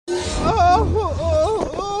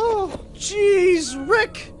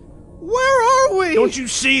Rick, where are we? Don't you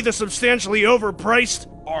see the substantially overpriced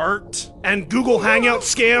art and Google Hangout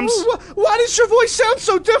scams? Why does your voice sound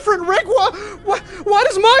so different, Rick? Why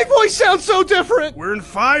does my voice sound so different? We're in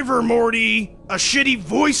Fiverr, Morty. A shitty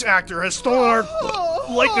voice actor has stolen our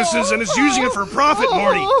likenesses and is using it for profit,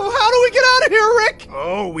 Morty. How do we get out of here, Rick?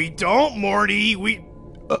 Oh, we don't, Morty.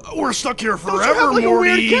 We're stuck here forever, Don't you have, like, Morty.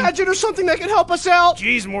 a weird gadget or something that can help us out?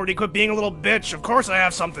 Jeez, Morty, quit being a little bitch. Of course I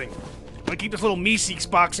have something. I'm gonna keep this little meeseeks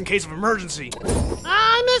box in case of emergency.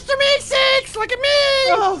 I'm Mr. Meeseeks! Look at me!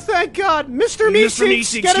 Oh, thank God. Mr.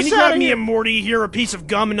 Meeseeks, get can us you out grab of me here. and Morty here a piece of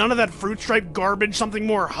gum and none of that fruit stripe garbage, something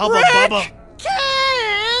more hubba Rick! bubba?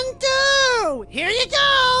 Can do! Here you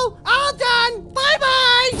go! All done!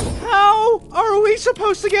 Bye-bye! How are we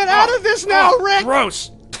supposed to get out of this now, Rick?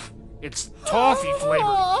 Gross! It's toffee flavor.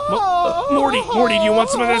 Morty, do you want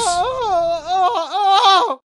some of this?